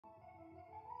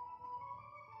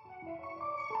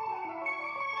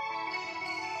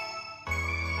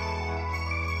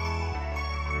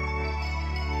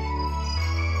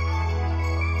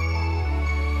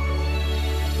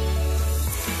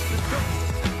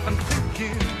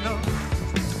you know?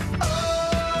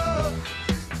 Oh,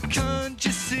 can't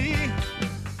you see?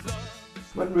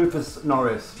 When Rufus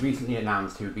Norris recently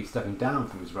announced he would be stepping down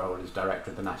from his role as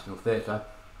director of the National Theatre,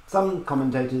 some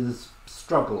commentators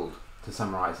struggled to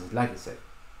summarise his legacy.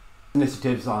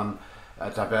 Initiatives on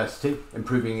diversity,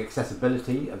 improving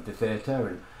accessibility of the theatre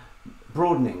and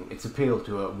broadening its appeal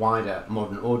to a wider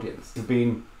modern audience have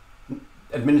been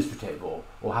administrative or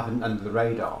happened under the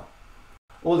radar.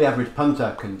 All the average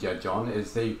punter can judge on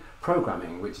is the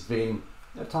programming, which has been,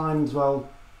 at times, well,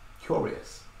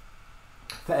 curious.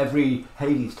 For every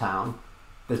Hades town,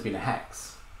 there's been a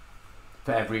Hex.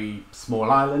 For every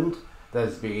small island,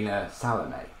 there's been a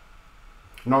Salome.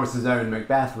 Norris's own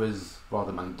Macbeth was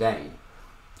rather mundane.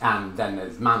 And then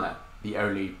there's Manor, the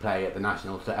only play at the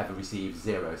National to ever receive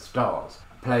 0 stars,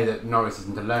 a play that Norris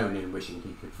isn't alone in wishing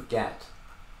he could forget.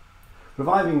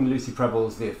 Reviving Lucy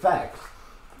Prebble's The Effect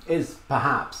is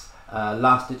perhaps a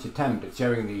last-ditch attempt at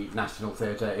showing the National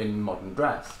Theatre in modern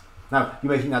dress. Now, you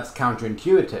may think that's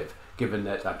counterintuitive, given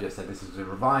that I've just said this is a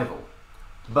revival,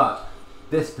 but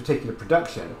this particular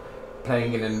production,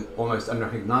 playing in an almost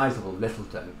unrecognisable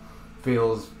Lyttelton,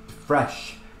 feels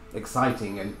fresh,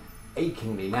 exciting and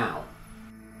achingly now.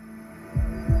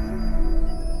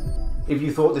 If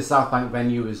you thought the South Bank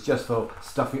venue was just for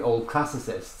stuffy old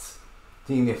classicists,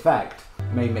 seeing The Effect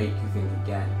may make you think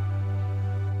again.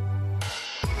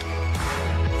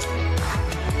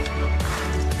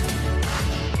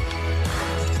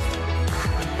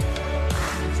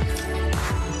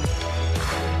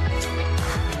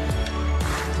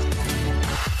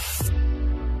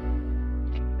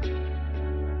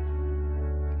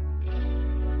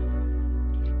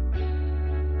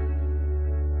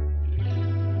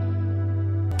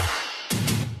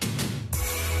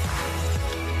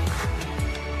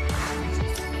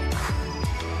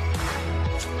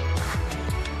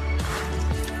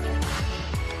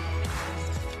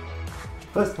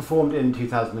 First performed in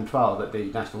 2012 at the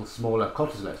National Smaller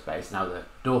Cottesloe space, now the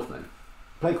Dorfman,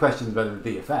 play questions whether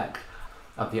The Effect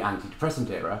of the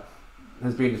antidepressant era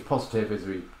has been as positive as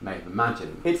we may have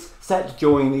imagined. It's set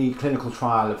during the clinical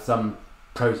trial of some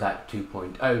Prozac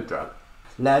 2.0 drug,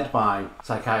 led by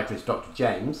psychiatrist Dr.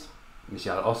 James,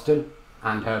 Michelle Austin,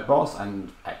 and her boss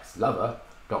and ex-lover,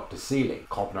 Dr. Seeley,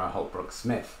 Cobner Holbrook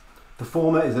Smith. The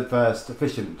former is at first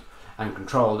efficient and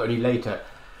controlled, only later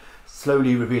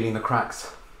slowly revealing the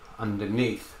cracks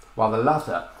underneath, while the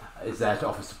latter is there to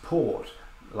offer support,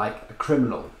 like a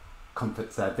criminal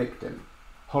comforts their victim.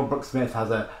 Holbrook Smith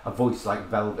has a voice like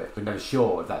velvet, we're never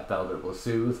sure if that velvet will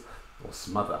soothe or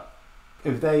smother.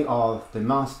 If they are the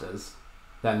masters,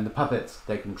 then the puppets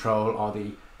they control are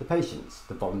the patients,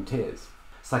 the volunteers.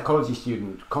 Psychology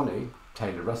student Connie,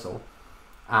 Taylor Russell,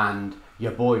 and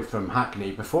your boy from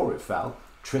Hackney before it fell,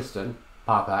 Tristan,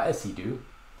 Paapa Essiedu,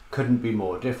 couldn't be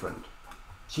more different.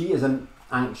 She is an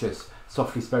anxious,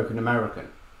 softly spoken American,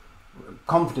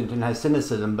 confident in her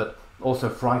cynicism but also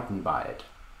frightened by it.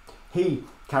 He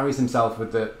carries himself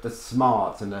with the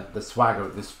smarts and the swagger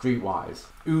of the streetwise,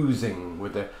 oozing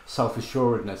with the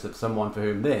self-assuredness of someone for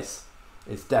whom this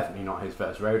is definitely not his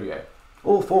first rodeo.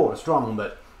 All four are strong,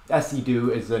 but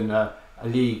Essiedu is in a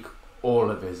league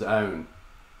all of his own.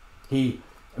 He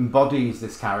embodies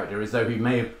this character as though he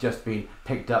may have just been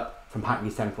picked up from Hackney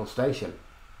Central Station.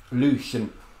 Louche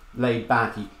and laid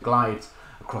back, he glides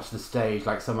across the stage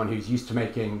like someone who's used to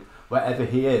making wherever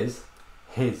he is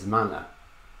his manner.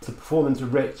 It's a performance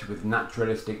rich with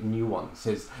naturalistic nuance.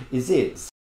 His is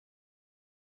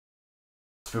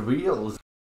for reals,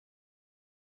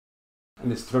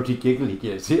 and this throaty giggle he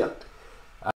gives here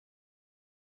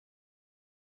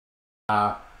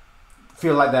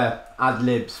feel like they're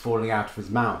ad-libs falling out of his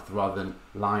mouth rather than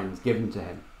lines given to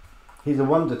him. He's a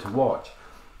wonder to watch,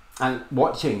 and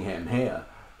watching him here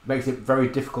makes it very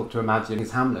difficult to imagine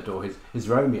his Hamlet or his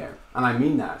Romeo, and I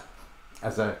mean that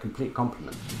as a complete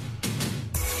compliment.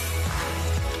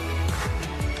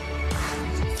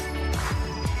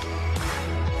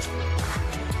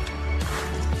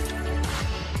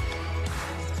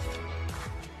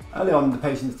 Early on, the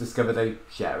patients discover they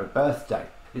share a birthday.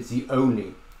 It's the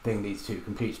only thing these two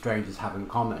complete strangers have in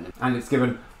common, and it's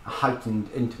given a heightened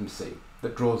intimacy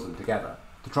that draws them together.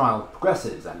 The trial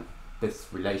progresses and this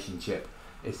relationship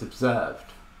is observed.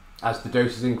 As the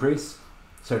doses increase,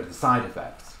 so do the side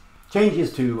effects.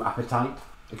 Changes to appetite,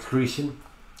 excretion,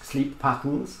 sleep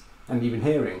patterns, and even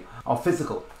hearing are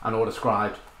physical and all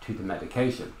ascribed to the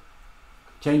medication.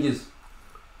 Changes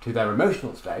to their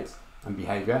emotional states and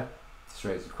behaviour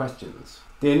raises questions.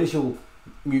 The initial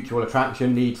mutual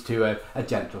attraction leads to a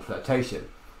gentle flirtation.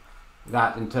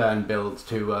 That in turn builds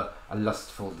to a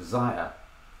lustful desire.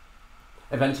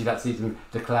 Eventually that sees them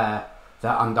declare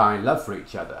their undying love for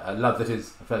each other, a love that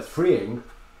is at first freeing,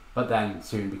 but then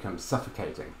soon becomes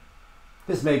suffocating.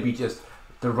 This may be just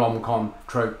the rom-com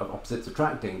trope of opposites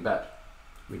attracting, but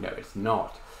we know it's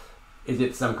not. Is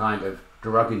it some kind of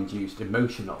drug-induced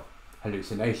emotional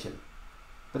hallucination?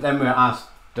 But then we're asked,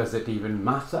 does it even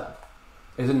matter?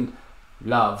 Isn't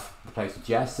love, the play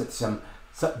suggests, it's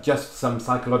just some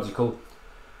psychological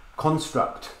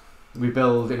construct we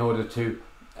build in order to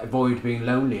avoid being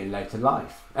lonely in later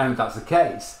life? And if that's the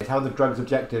case, how are the drug's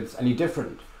objectives any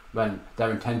different when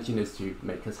their intention is to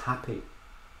make us happy?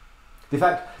 The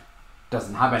effect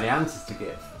doesn't have any answers to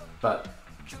give, but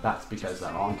that's because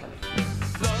there aren't any.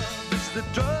 Love is the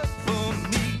drug for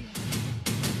me.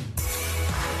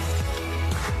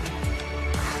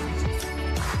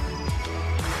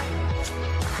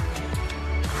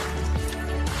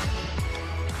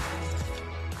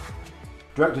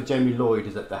 Director Jamie Lloyd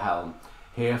is at the helm,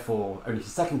 here for only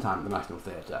his second time at the National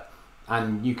Theatre,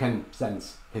 and you can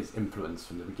sense his influence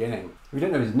from the beginning. If you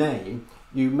don't know his name,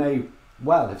 you may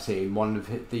well have seen one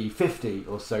of the 50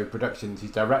 or so productions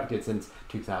he's directed since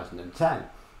 2010.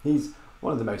 He's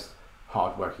one of the most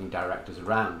hard-working directors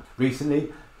around.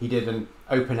 Recently, he did an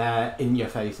open-air,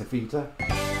 in-your-face Evita.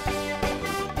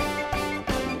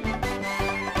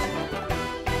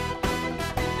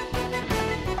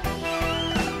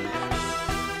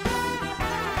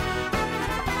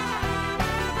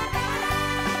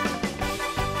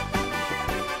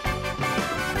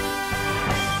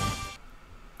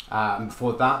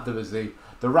 Before that, there was the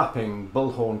rapping,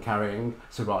 bullhorn-carrying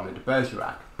Cyrano de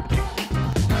Bergerac.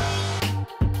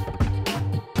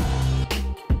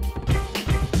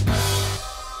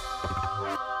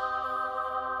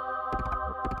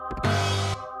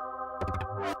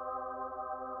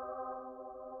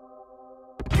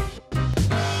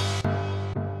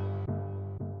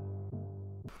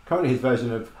 Currently, his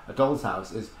version of A Doll's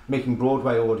House is making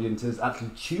Broadway audiences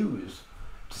actually choose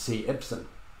to see Ibsen.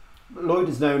 Lloyd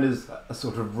is known as a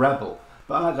sort of rebel,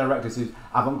 but unlike directors whose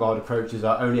avant-garde approaches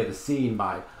are only ever seen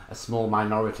by a small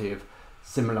minority of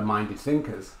similar-minded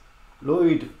thinkers,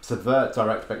 Lloyd subverts our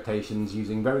expectations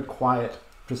using very quiet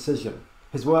precision.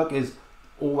 His work is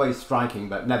always striking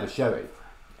but never showy,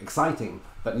 exciting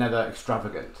but never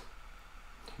extravagant.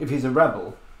 If he's a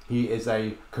rebel, he is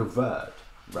a covert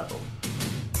rebel.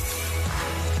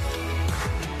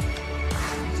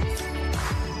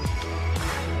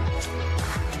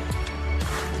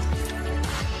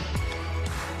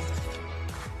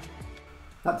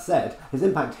 That said, his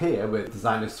impact here with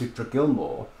designer Sutra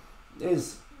Gilmore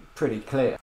is pretty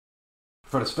clear.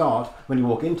 For a start, when you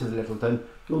walk into the Lyttelton,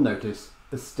 you'll notice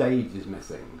the stage is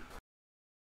missing.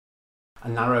 A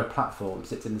narrow platform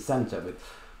sits in the centre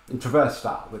in traverse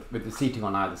style with the seating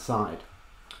on either side.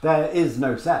 There is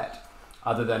no set,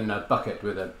 other than a bucket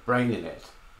with a brain in it.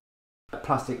 A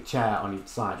plastic chair on each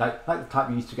side, like the type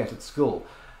you used to get at school.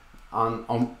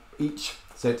 On each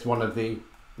sits one of the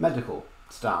medical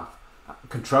staff,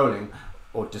 controlling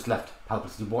or just left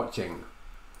helplessly watching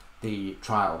the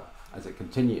trial as it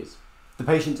continues. The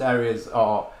patient's areas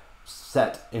are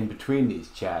set in between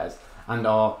these chairs and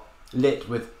are lit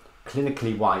with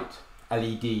clinically white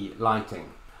LED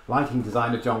lighting. Lighting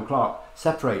designer John Clark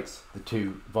separates the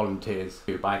two volunteers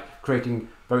by creating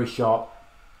very sharp,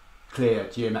 clear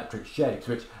geometric shapes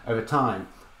which over time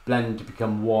blend to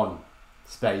become one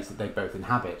space that they both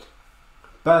inhabit.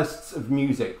 Bursts of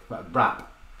music,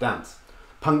 rap, dance,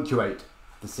 punctuate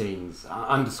the scenes,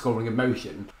 underscoring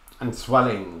emotion and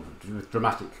swelling with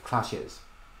dramatic clashes.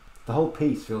 The whole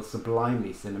piece feels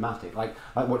sublimely cinematic, like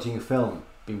watching a film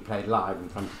being played live in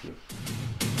front of you.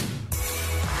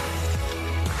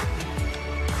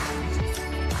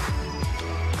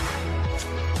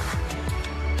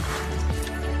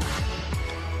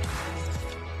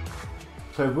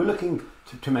 So if we're looking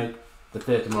to make the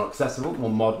theatre more accessible,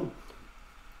 more modern,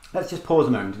 let's just pause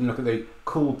a moment and look at the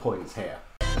cool points here.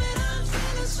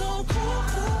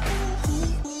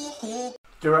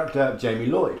 Director Jamie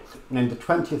Lloyd, named the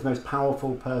 20th most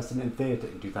powerful person in theatre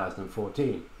in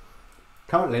 2014.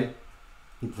 Currently,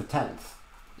 he's the 10th.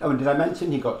 Oh, and did I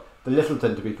mention he got the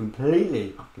Lyttleton to be completely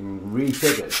fucking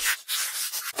refigured?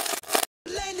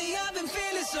 Lately I've been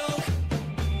feeling so.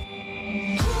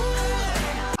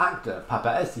 Actor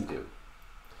Paapa Essiedu,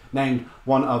 named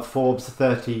one of Forbes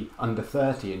 30 under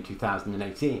 30 in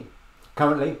 2018.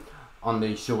 Currently on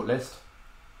the shortlist,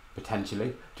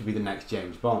 potentially, to be the next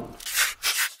James Bond.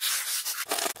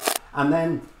 And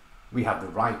then we have the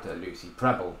writer Lucy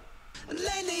Prebble.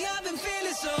 Lately I've been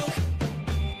feeling so.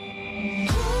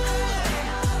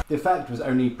 The Effect was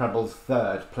only Prebble's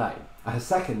third play. Her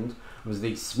second was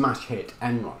the smash hit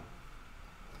Enron.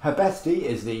 Her bestie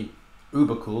is the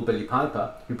uber cool Billie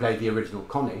Piper, who played the original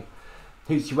Connie.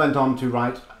 She went on to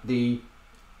write the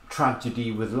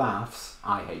tragedy with laughs,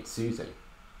 I Hate Susie.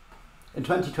 In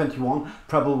 2021,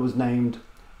 Prebble was named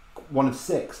one of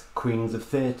 6 Queens of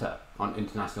Theatre on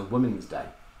International Women's Day.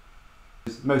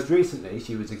 Most recently,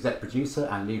 she was exec producer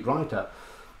and lead writer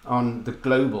on the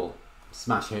global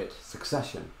smash hit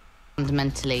Succession.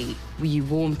 Fundamentally, you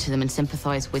warm to them and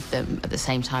sympathise with them at the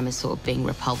same time as sort of being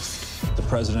repulsed. The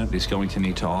president is going to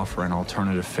need to offer an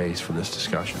alternative face for this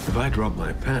discussion. If I drop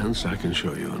my pants, I can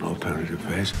show you an alternative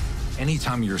face.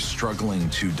 Anytime you're struggling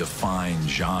to define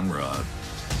genre,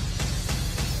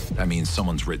 that means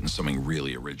someone's written something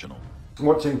really original.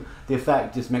 Watching The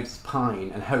Effect just makes us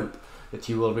pine and hope that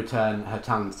she will return her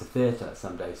talents to theatre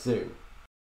someday soon.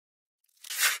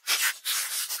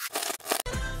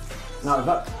 Now, if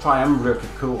that triumvirate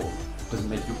of cool doesn't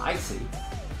make you icy,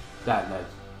 then there's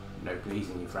no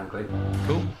pleasing you, frankly.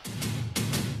 Cool.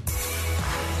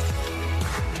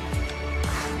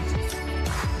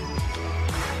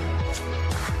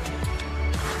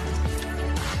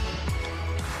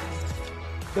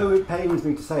 Though it pains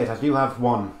me to say it, I do have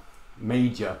one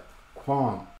major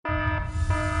qualm.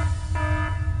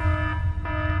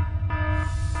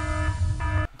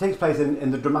 It takes place in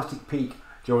the dramatic peak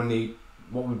during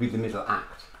what would be the middle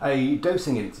act. A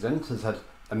dosing incident has had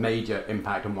a major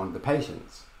impact on one of the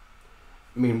patients.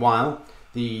 Meanwhile,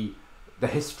 the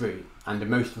history and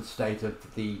emotional state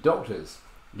of the doctors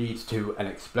leads to an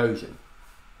explosion.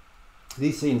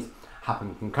 These scenes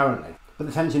happen concurrently, but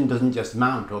the tension doesn't just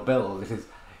mount or build,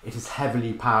 it is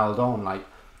heavily piled on like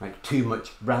too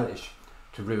much relish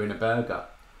to ruin a burger.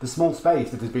 The small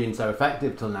space that has been so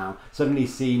effective till now suddenly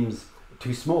seems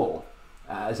too small,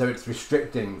 as though it's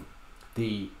restricting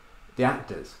the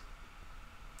actors.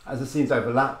 As the scenes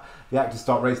overlap, the actors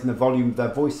start raising the volume of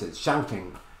their voices,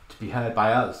 shouting to be heard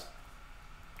by us,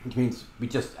 which means we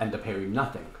just end up hearing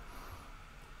nothing.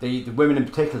 The women in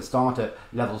particular start at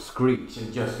level screech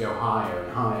and just go higher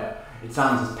and higher. It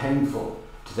sounds as painful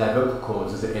to their vocal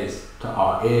cords as it is to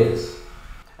our ears.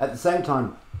 At the same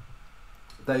time,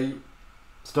 they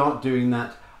start doing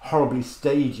that horribly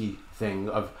stagey thing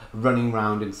of running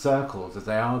round in circles as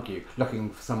they argue, looking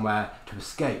for somewhere to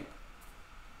escape.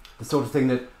 The sort of thing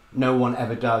that no one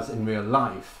ever does in real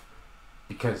life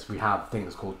because we have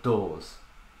things called doors.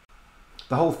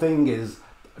 The whole thing is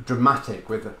dramatic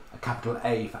with a capital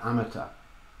A for amateur.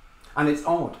 And it's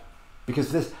odd because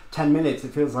for this 10 minutes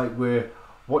it feels like we're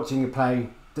watching a play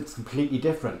that's completely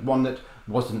different, one that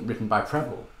wasn't written by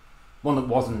Prebble, one that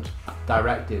wasn't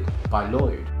directed by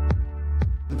Lloyd.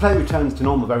 The play returns to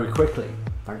normal very quickly,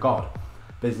 thank God,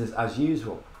 business as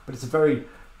usual, but it's a very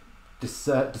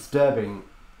disturbing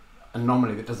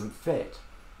anomaly that doesn't fit.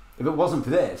 If it wasn't for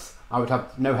this, I would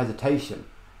have no hesitation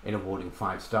in awarding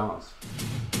 5 stars.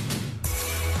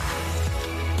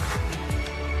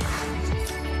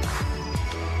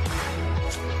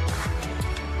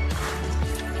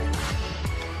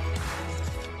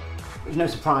 There's no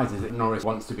surprises that Norris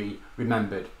wants to be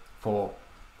remembered for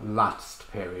the last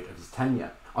period of his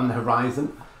tenure. On the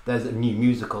horizon, there's a new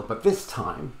musical, but this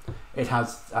time it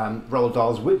has Roald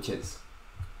Dahl's Witches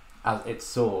as its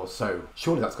source, so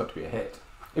surely that's got to be a hit.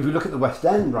 If we look at the West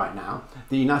End right now,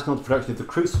 the national production of The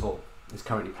Crucible is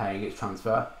currently playing its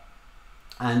transfer,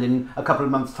 and in a couple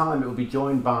of months' time it will be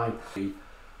joined by The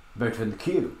Motor and the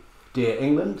Queue, Dear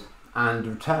England, and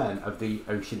the return of The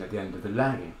Ocean at the End of the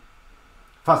Lane.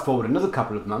 Fast forward another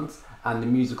couple of months and the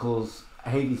musicals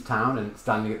Hadestown and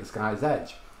Standing at the Sky's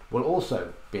Edge will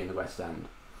also be in the West End.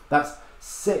 That's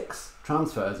 6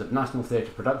 transfers of National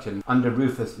Theatre production under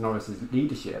Rufus Norris's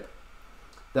leadership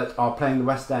that are playing the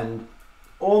West End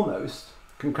almost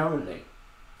concurrently.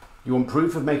 You want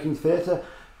proof of making theatre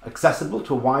accessible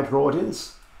to a wider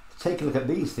audience? Take a look at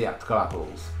these theatrical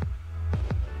apples.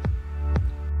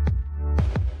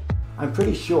 I'm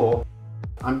pretty sure,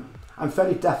 I'm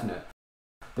fairly definite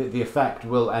that The Effect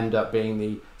will end up being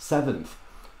the 7th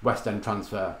West End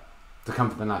transfer to come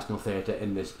from the National Theatre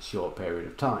in this short period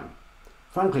of time.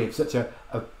 Frankly, if such an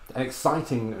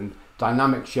exciting and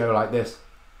dynamic show like this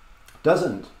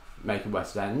doesn't make a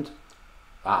West End,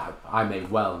 I may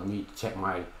well need to check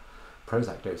my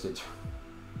Prozac dosage.